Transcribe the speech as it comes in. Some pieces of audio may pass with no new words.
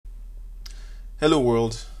Hello,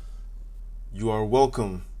 world. You are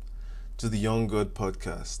welcome to the Young God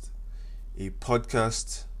Podcast, a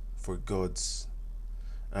podcast for gods.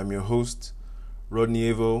 I'm your host,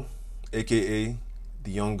 Rodney Evo, aka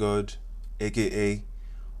the Young God, aka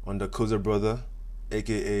UnderCoza brother,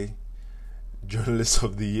 aka Journalist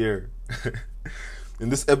of the Year. In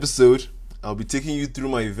this episode, I'll be taking you through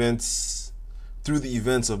the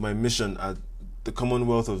events of my mission at the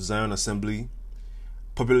Commonwealth of Zion Assembly,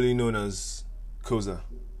 popularly known as Coza.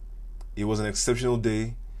 It was an exceptional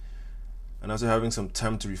day, and after having some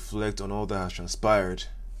time to reflect on all that has transpired,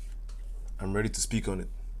 I'm ready to speak on it.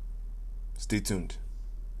 Stay tuned.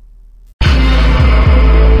 I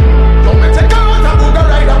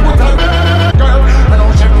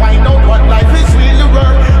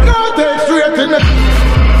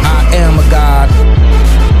am a god.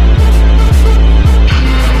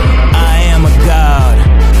 I am a god.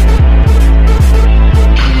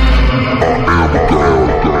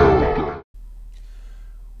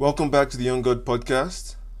 Welcome back to the Young God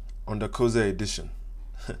Podcast, UnderCoza edition.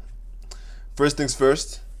 First things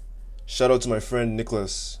first, shout out to my friend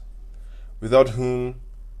Nicholas, without whom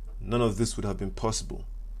none of this would have been possible.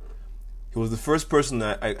 He was the first person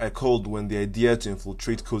I called when the idea to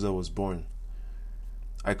infiltrate Coza was born.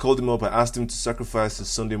 I called him up, I asked him to sacrifice his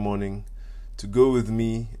Sunday morning to go with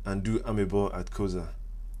me and do amebo at Coza.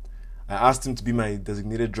 I asked him to be my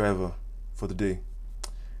designated driver for the day.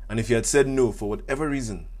 And if he had said no for whatever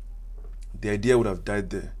reason, the idea would have died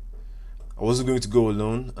there. I wasn't going to go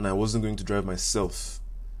alone, and I wasn't going to drive myself.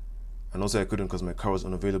 And also I couldn't because my car was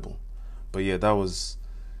unavailable. But yeah, that was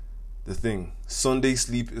the thing. Sunday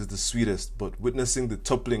sleep is the sweetest, but witnessing the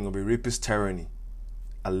toppling of a rapist tyranny,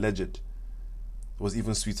 alleged, was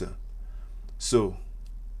even sweeter. So,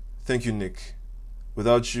 thank you, Nick.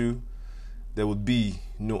 Without you, there would be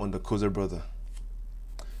no UnderCoza brother.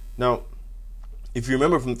 Now, if you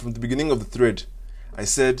remember from the beginning of the thread, I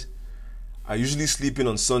said I usually sleep in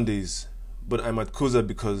on Sundays, but I'm at Coza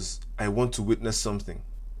because I want to witness something.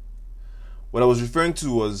 What I was referring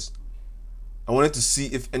to was I wanted to see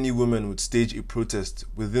if any women would stage a protest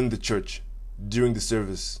within the church during the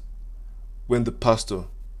service when the pastor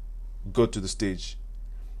got to the stage.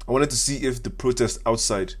 I wanted to see if the protest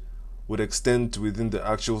outside would extend to within the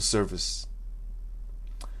actual service.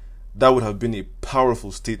 That would have been a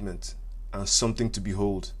powerful statement and something to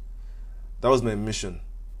behold. That was my mission.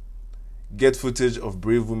 Get footage of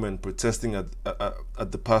brave women protesting at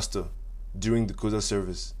the pastor during the Coza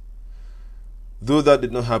service. Though that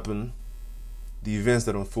did not happen, the events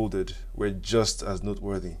that unfolded were just as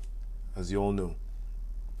noteworthy, as you all know.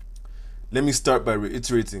 Let me start by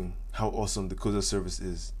reiterating how awesome the Coza service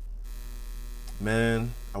is.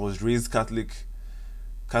 Man, I was raised Catholic.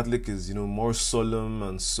 Catholic is, more solemn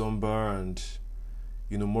and somber and,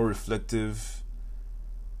 more reflective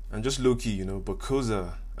and just low-key, but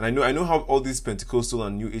Coza, and I know how all these Pentecostal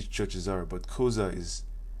and New Age churches are, but Coza is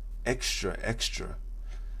extra.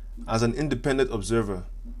 As an independent observer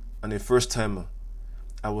and a first-timer,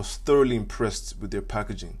 I was thoroughly impressed with their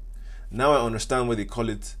packaging. Now I understand why they call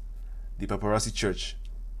it the paparazzi church.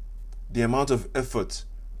 The amount of effort,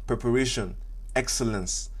 preparation,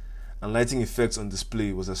 excellence, and lighting effects on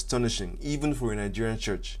display was astonishing, even for a Nigerian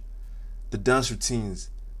church. The dance routines,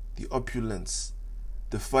 the opulence,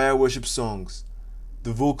 the fire worship songs,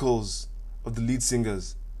 the vocals of the lead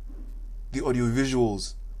singers, the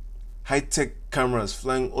audiovisuals, high-tech cameras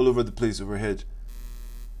flying all over the place overhead,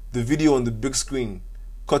 the video on the big screen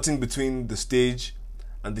cutting between the stage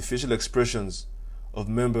and the facial expressions of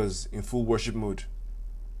members in full worship mode.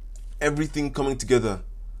 Everything coming together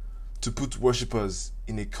to put worshippers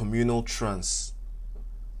in a communal trance,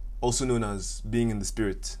 also known as being in the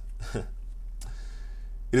spirit.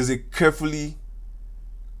 It is a carefully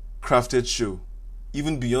crafted show.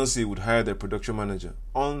 Even Beyonce would hire their production manager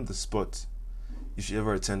on the spot if she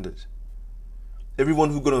ever attended.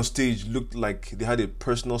 Everyone who got on stage looked like they had a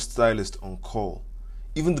personal stylist on call.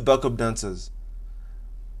 Even the backup dancers.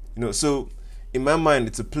 So in my mind,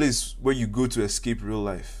 it's a place where you go to escape real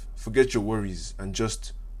life, forget your worries, and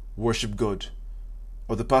just worship God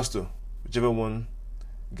or the pastor, whichever one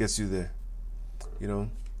gets you there.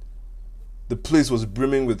 The place was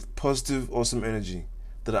brimming with positive, awesome energy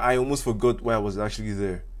that I almost forgot why I was actually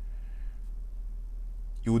there.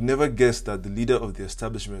 You would never guess that the leader of the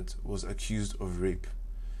establishment was accused of rape,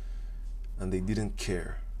 and they didn't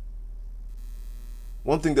care.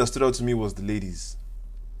 One thing that stood out to me was the ladies.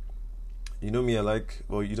 You know me,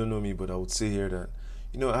 you don't know me, but I would say here that,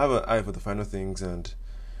 I have an eye for the finer things, and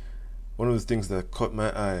one of the things that caught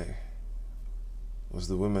my eye was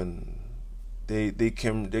the women. They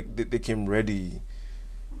came ready.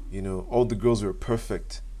 All the girls were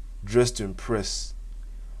perfect, dressed to impress,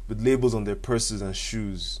 with labels on their purses and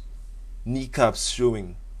shoes, kneecaps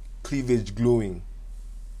showing, cleavage glowing,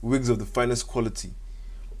 wigs of the finest quality,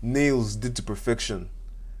 nails did to perfection,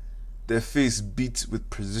 their face beat with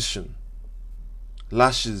precision,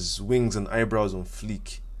 lashes, wings, and eyebrows on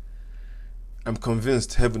fleek. I'm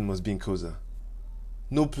convinced heaven must be in Koza.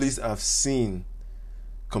 No place I've seen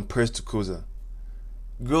compares to Koza.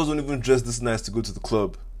 Girls don't even dress this nice to go to the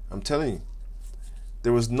club. I'm telling you.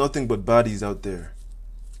 There was nothing but bodies out there.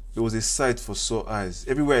 It was a sight for sore eyes.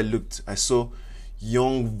 Everywhere I looked, I saw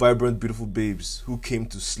young, vibrant, beautiful babes who came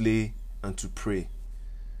to slay and to pray.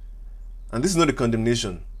 And this is not a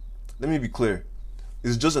condemnation. Let me be clear.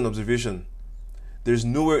 It's just an observation. There's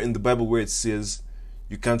nowhere in the Bible where it says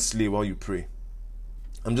you can't slay while you pray.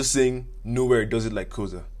 I'm just saying nowhere does it like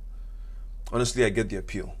Koza. Honestly, I get the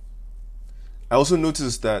appeal. I also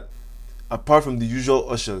noticed that apart from the usual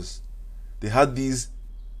ushers, they had these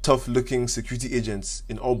tough-looking security agents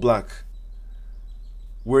in all black,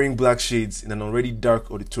 wearing black shades in an already dark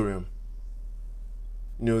auditorium.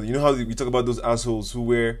 You know how we talk about those assholes who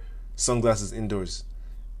wear sunglasses indoors?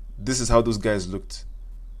 This is how those guys looked.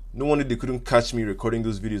 No wonder they couldn't catch me recording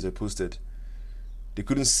those videos I posted. They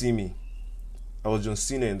couldn't see me. I was John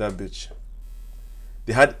Cena in that bitch.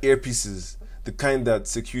 They had earpieces, the kind that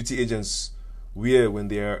security agents wear when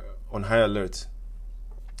they are on high alert.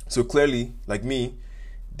 So clearly, like me,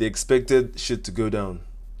 they expected shit to go down.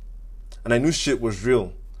 And I knew shit was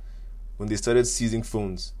real when they started seizing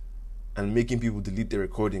phones and making people delete their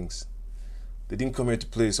recordings. They didn't come here to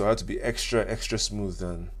play, so I had to be extra smooth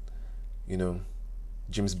than,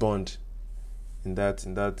 James Bond in that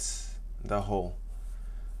hall.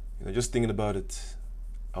 Just thinking about it,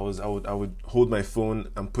 I would hold my phone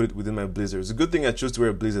and put it within my blazer. It's a good thing I chose to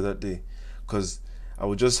wear a blazer that day, because I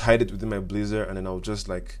would just hide it within my blazer and then I would just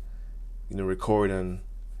record and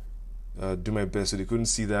do my best so they couldn't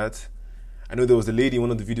see that. I know there was a lady in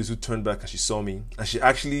one of the videos who turned back and she saw me, and she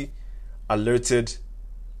actually alerted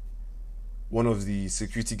one of the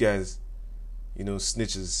security guys,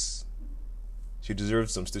 snitches. She deserved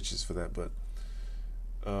some stitches for that, but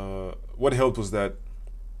what helped was that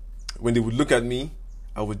when they would look at me,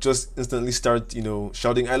 I would just instantly start,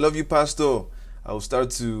 shouting, "I love you, Pastor." I would start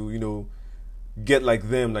to, get like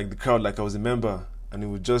them, like the crowd, like I was a member, and it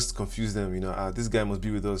would just confuse them, this guy must be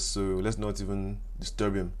with us, so let's not even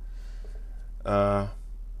disturb him.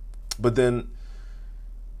 But then,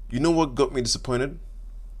 what got me disappointed?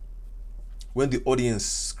 When the audience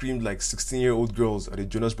screamed like 16-year-old girls at a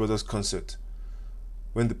Jonas Brothers concert,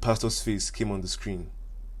 when the pastor's face came on the screen.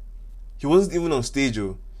 He wasn't even on stage,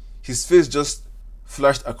 his face just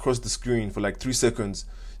flashed across the screen for like 3 seconds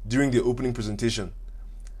during the opening presentation.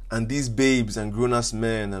 And these babes and grown-ass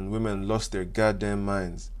men and women lost their goddamn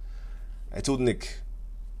minds. I told Nick,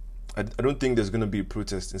 I don't think there's going to be a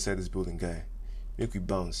protest inside this building, guy. Make we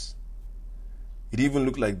bounce. It even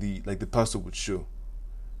looked like the pastor would show.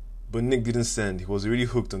 But Nick didn't send. He was already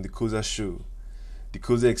hooked on the Koza show. The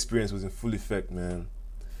Koza experience was in full effect, man.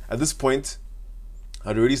 At this point,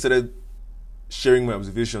 I'd already started sharing my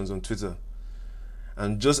observations on Twitter.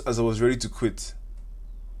 And just as I was ready to quit,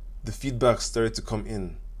 the feedback started to come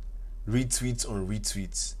in. Retweets on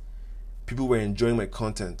retweets. People were enjoying my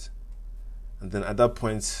content. And then at that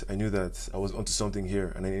point, I knew that I was onto something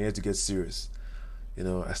here and I needed to get serious.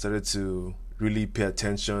 I started to really pay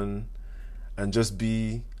attention and just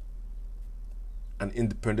be an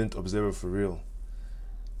independent observer for real.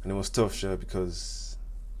 And it was tough, sure, because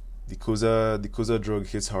the Koza drug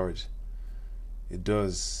hits hard. It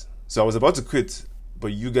does. So I was about to quit,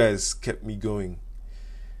 but you guys kept me going.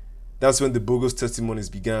 That's when the bogus testimonies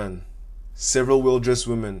began. Several well-dressed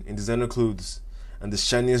women in designer clothes and the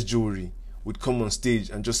shiniest jewelry would come on stage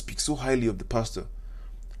and just speak so highly of the pastor.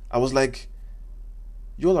 I was like,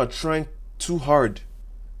 y'all are trying too hard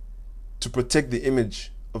to protect the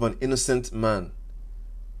image of an innocent man.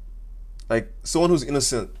 Like, someone who's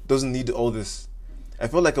innocent doesn't need all this. I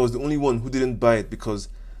felt like I was the only one who didn't buy it because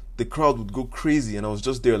the crowd would go crazy and I was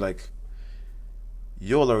just there like,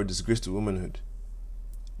 y'all are a disgrace to womanhood.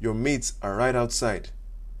 Your mates are right outside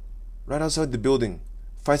the building,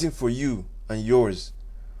 fighting for you and yours.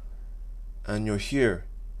 And you're here,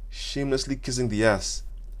 shamelessly kissing the ass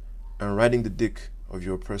and riding the dick of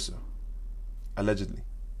your oppressor. Allegedly.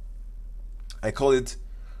 I call it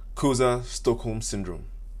Koza Stockholm Syndrome.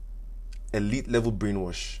 Elite level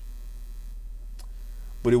brainwash.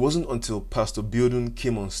 But it wasn't until Pastor Biodun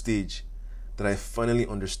came on stage that I finally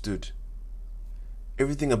understood.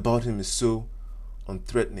 Everything about him is so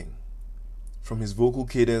unthreatening. From his vocal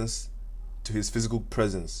cadence to his physical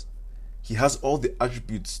presence, He has all the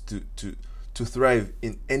attributes to thrive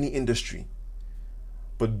in any industry.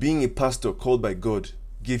 But being a pastor called by God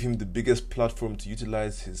gave him the biggest platform to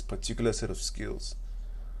utilize his particular set of skills.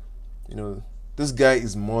 This guy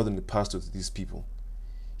is more than a pastor to these people.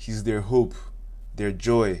 He's their hope, their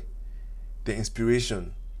joy, their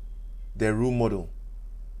inspiration, their role model,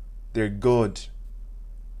 their God.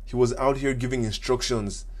 He was out here giving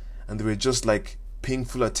instructions and they were just like paying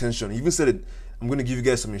full attention. He even said it, I'm going to give you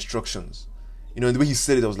guys some instructions. The way he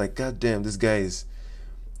said it, I was like, God damn, this guy is,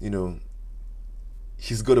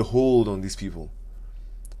 he's got a hold on these people.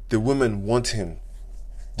 The women want him.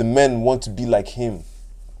 The men want to be like him.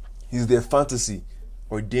 He's their fantasy,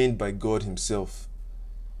 ordained by God himself.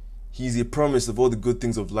 He is a promise of all the good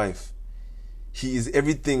things of life. He is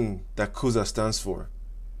everything that Koza stands for.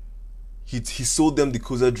 He sold them the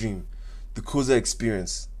Koza dream, the Koza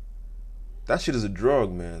experience. That shit is a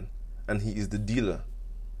drug, man. And he is the dealer.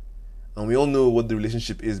 And we all know what the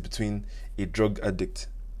relationship is between a drug addict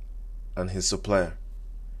and his supplier.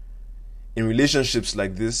 In relationships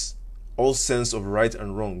like this, all sense of right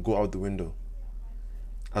and wrong go out the window.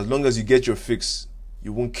 As long as you get your fix,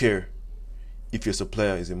 you won't care if your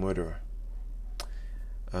supplier is a murderer.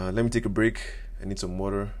 Let me take a break. I need some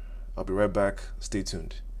water. I'll be right back. Stay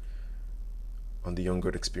tuned on the Young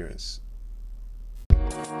God Experience.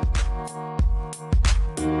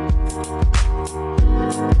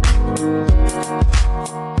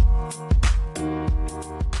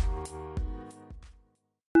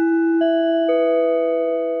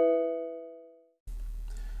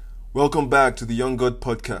 Welcome back to the Young God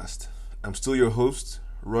Podcast. I'm still your host,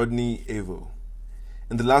 Rodney Avo.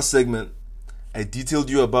 In the last segment, I detailed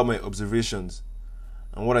you about my observations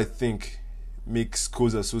and what I think makes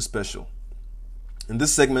Koza so special. In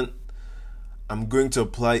this segment, I'm going to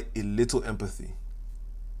apply a little empathy.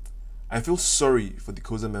 I feel sorry for the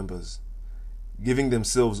Koza members, giving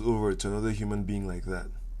themselves over to another human being like that.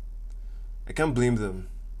 I can't blame them.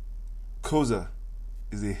 Koza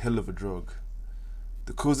is a hell of a drug.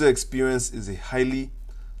 The Koza experience is a highly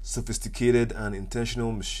sophisticated and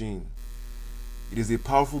intentional machine. It is a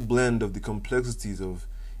powerful blend of the complexities of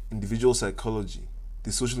individual psychology,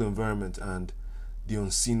 the social environment, and the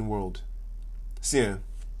unseen world. See,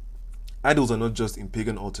 idols are not just in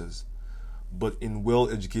pagan altars, but in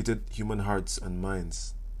well-educated human hearts and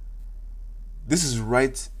minds. This is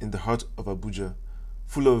right in the heart of Abuja,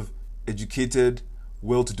 full of educated,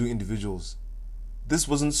 well-to-do individuals. This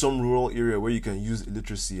wasn't some rural area where you can use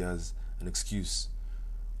illiteracy as an excuse.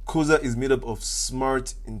 Koza is made up of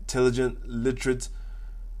smart, intelligent, literate,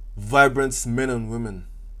 vibrant men and women.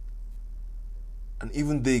 And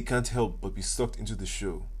even they can't help but be sucked into the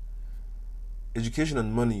show. Education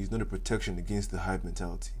and money is not a protection against the hive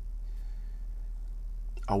mentality.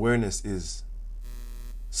 Awareness is.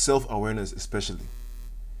 Self-awareness especially.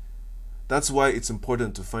 That's why it's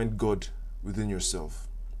important to find God within yourself.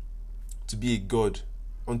 To be a God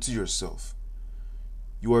unto yourself.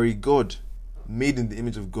 You are a God made in the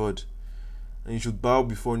image of God, and you should bow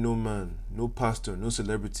before no man, no pastor, no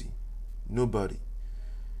celebrity, nobody.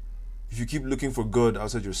 If you keep looking for God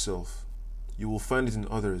outside yourself, you will find it in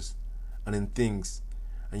others and in things,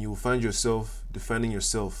 and you will find yourself defining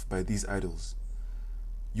yourself by these idols.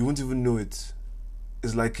 You won't even know it.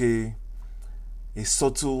 It's like a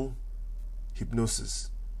subtle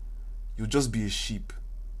hypnosis. You'll just be a sheep.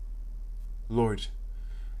 Lord,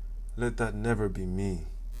 let that never be me.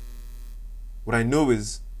 What I know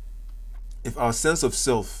is, if our sense of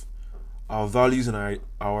self, our values and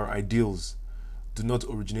our ideals do not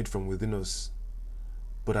originate from within us,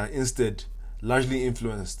 but are instead largely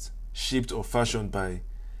influenced, shaped or fashioned by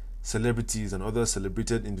celebrities and other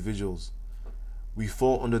celebrated individuals, we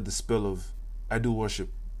fall under the spell of idol worship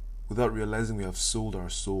without realizing we have sold our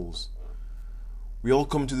souls. We all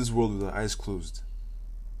come to this world with our eyes closed.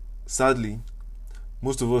 Sadly,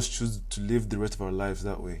 most of us choose to live the rest of our lives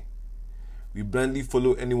that way. We blindly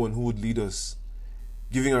follow anyone who would lead us,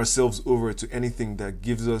 giving ourselves over to anything that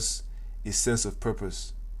gives us a sense of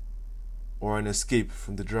purpose or an escape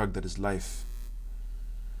from the drug that is life.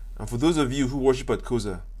 And for those of you who worship at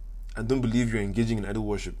Koza and don't believe you're engaging in idol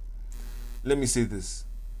worship, let me say this.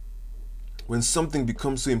 When something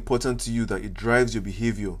becomes so important to you that it drives your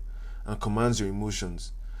behavior and commands your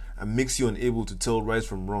emotions and makes you unable to tell right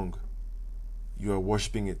from wrong, you are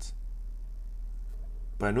worshipping it.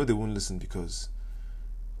 But I know they won't listen because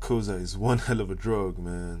Koza is one hell of a drug,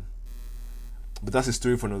 man. But that's a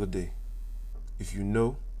story for another day. If you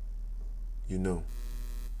know, you know.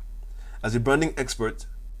 As a branding expert,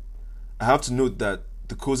 I have to note that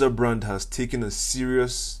the Koza brand has taken a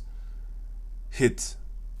serious hit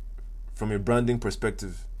from a branding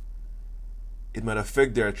perspective. it might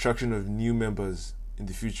affect their attraction of new members in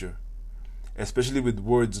the future, especially with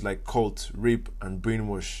words like cult, rape, and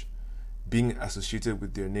brainwash being associated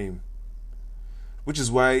with their name. Which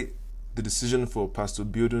is why the decision for Pastor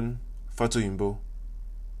Biodun Fatoyimbo,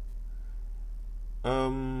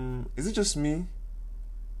 is it just me,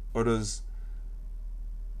 or does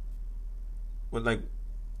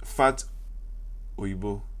fat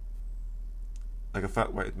Oyibo, like a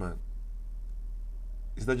fat white man,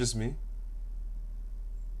 is that just me?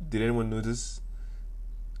 Did anyone notice?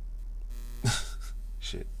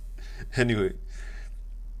 Shit. Anyway,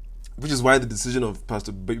 which is why the decision of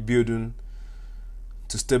Pastor Biodun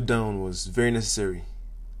to step down was very necessary.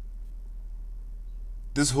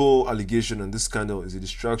 This whole allegation and this scandal is a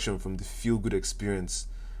distraction from the feel-good experience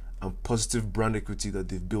and positive brand equity that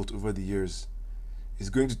they've built over the years. It's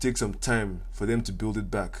going to take some time for them to build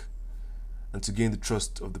it back and to gain the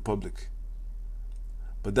trust of the public.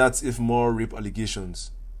 But that's if more rape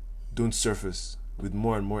allegations don't surface with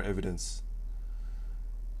more and more evidence.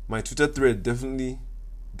 My Twitter thread definitely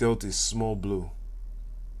dealt a small blow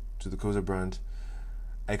to the Koza brand.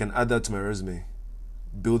 I can add that to my resume.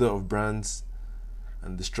 Builder of brands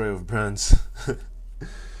and destroyer of brands.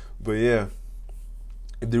 But yeah,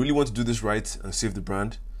 if they really want to do this right and save the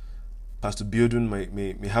brand, Pastor Biodun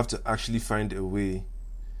may have to actually find a way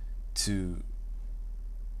to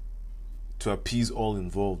appease all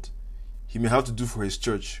involved. He may have to do for his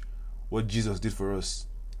church what Jesus did for us.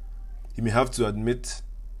 He may have to admit,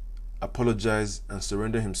 apologize, and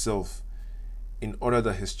surrender himself in order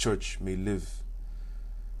that his church may live.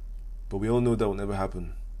 But we all know that will never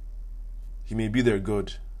happen. He may be their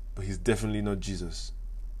God, but he's definitely not Jesus.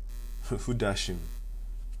 Who dash him?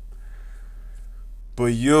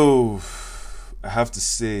 But yo, I have to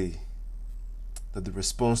say that the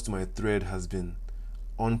response to my thread has been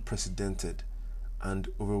unprecedented and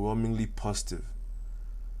overwhelmingly positive.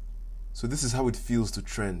 So this is how it feels to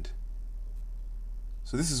trend.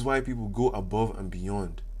 So this is why people go above and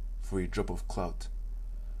beyond for a drop of clout.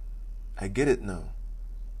 I get it now.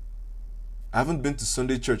 I haven't been to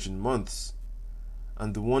Sunday church in months,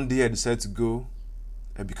 and the one day I decide to go,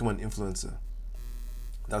 I become an influencer.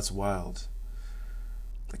 That's wild.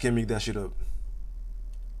 I can't make that shit up.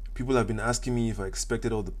 People have been asking me if I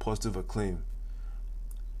expected all the positive acclaim.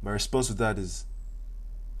 My response to that is,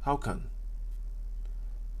 how can?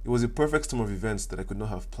 It was a perfect storm of events that I could not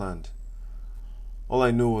have planned. All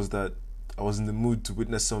I know was that I was in the mood to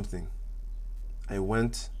witness something. I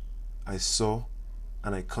went, I saw,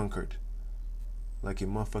 and I conquered. Like a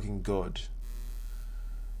motherfucking god.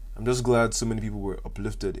 I'm just glad so many people were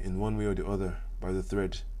uplifted in one way or the other by the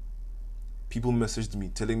thread. People messaged me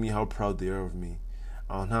telling me how proud they are of me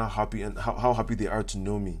and how happy they are to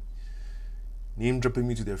know me. Name dropping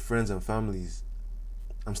me to their friends and families.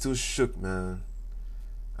 I'm still shook, man.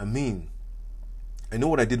 I mean, I know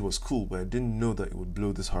what I did was cool, but I didn't know that it would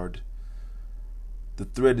blow this hard. The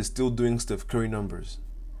thread is still doing Steph Curry numbers.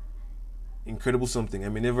 Incredible something. I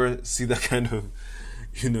may never see that kind of,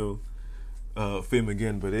 fame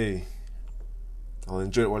again, but hey, I'll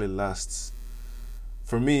enjoy it while it lasts.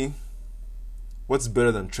 For me, what's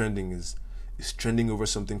better than trending is trending over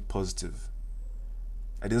something positive.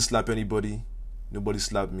 I didn't slap anybody. Nobody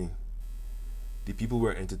slapped me. The people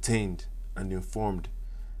were entertained and informed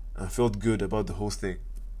and felt good about the whole thing.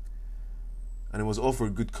 And it was all for a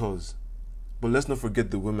good cause. But let's not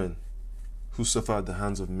forget the women who suffer at the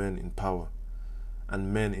hands of men in power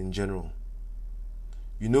and men in general.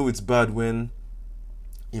 You know it's bad when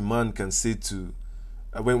a man can say to,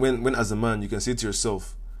 when as a man you can say to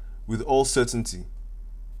yourself, with all certainty,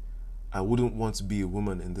 I wouldn't want to be a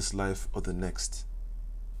woman in this life or the next.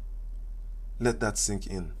 Let that sink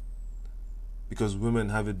in. Because women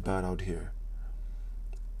have it bad out here.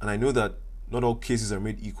 And I know that not all cases are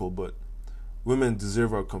made equal, but women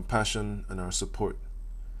deserve our compassion and our support.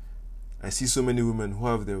 I see so many women who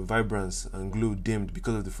have their vibrance and glow dimmed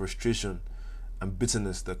because of the frustration and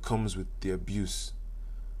bitterness that comes with the abuse.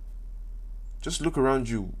 Just look around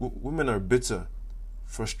you. Women are bitter,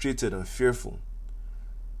 frustrated, and fearful.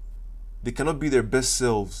 They cannot be their best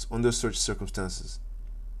selves under such circumstances.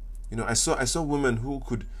 I saw women who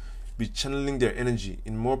could be channeling their energy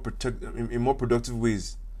in more productive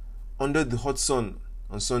ways under the hot sun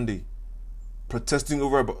on Sunday, protesting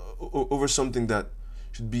over something that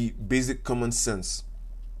should be basic common sense.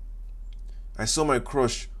 I saw my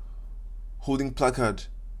crush holding placard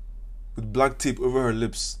with black tape over her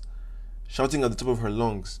lips, shouting at the top of her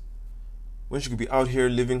lungs, when she could be out here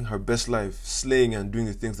living her best life, slaying and doing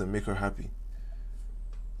the things that make her happy.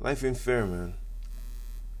 Life ain't fair, man.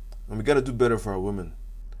 And we gotta do better for our women.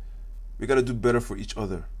 We gotta do better for each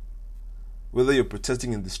other. Whether you're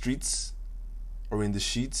protesting in the streets or in the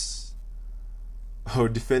sheets, or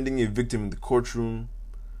defending a victim in the courtroom,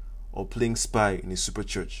 or playing spy in a super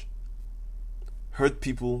church. Hurt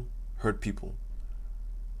people hurt people,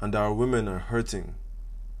 and our women are hurting.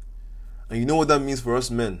 And you know what that means for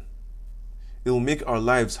us men? It will make our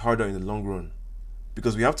lives harder in the long run,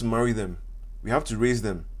 because we have to marry them, we have to raise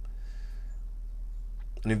them,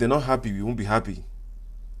 and if they're not happy, we won't be happy.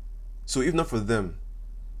 So if not for them,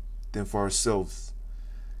 then for ourselves,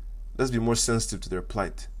 let's be more sensitive to their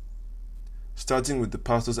plight. Starting with the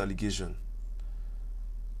pastor's allegation.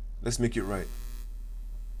 Let's make it right.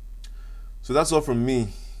 So that's all from me,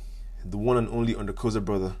 the one and only UnderCoza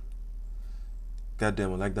brother.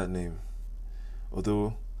 Goddamn, I like that name.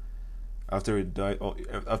 Although, after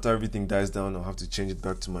everything dies down, I'll have to change it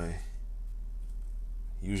back to my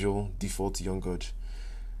usual default young god.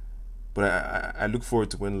 But I look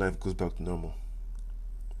forward to when life goes back to normal.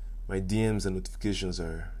 My DMs and notifications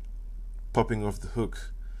are popping off the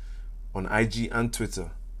hook on IG and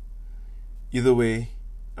Twitter. Either way,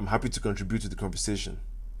 I'm happy to contribute to the conversation.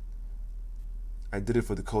 I did it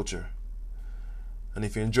for the culture. And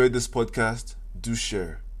if you enjoyed this podcast, do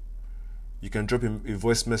share. You can drop a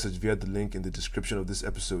voice message via the link in the description of this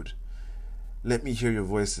episode. Let me hear your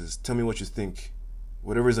voices. Tell me what you think,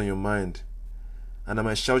 whatever is on your mind, and I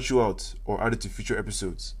might shout you out or add it to future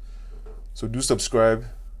episodes. So do subscribe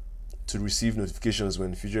to receive notifications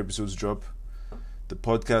when future episodes drop. The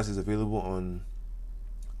podcast is available on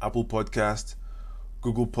Apple Podcast,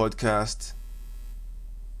 Google Podcast,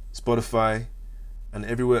 Spotify, and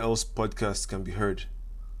everywhere else podcasts can be heard,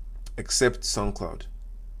 except SoundCloud.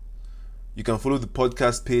 You can follow the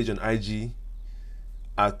podcast page on IG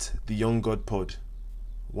at The Young God Pod.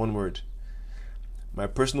 One word. My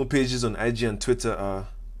personal pages on IG and Twitter are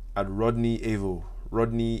at Rodney Avo.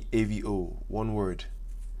 Rodney AVO. One word.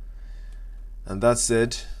 And that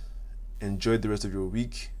said, enjoy the rest of your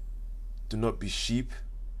week. Do not be sheep.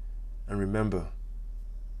 And remember,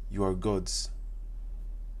 you are God's.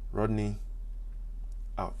 Rodney,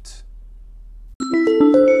 out.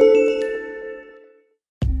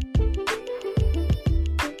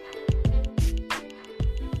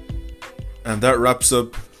 And that wraps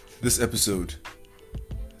up this episode.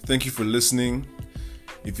 Thank you for listening.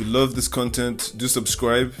 If you love this content, do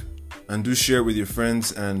subscribe and do share with your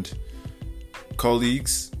friends and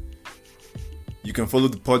colleagues. You can follow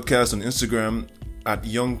the podcast on Instagram at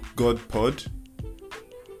YoungGodPod.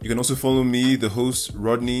 You can also follow me, the host,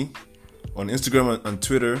 Rodney, on Instagram and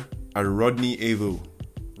Twitter at Rodney Avo.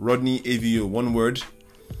 Rodney AVO, one word.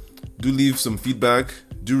 Do leave some feedback.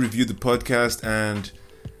 Do review the podcast, and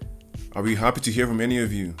I'll be happy to hear from any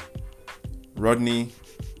of you. Rodney,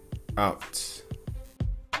 out.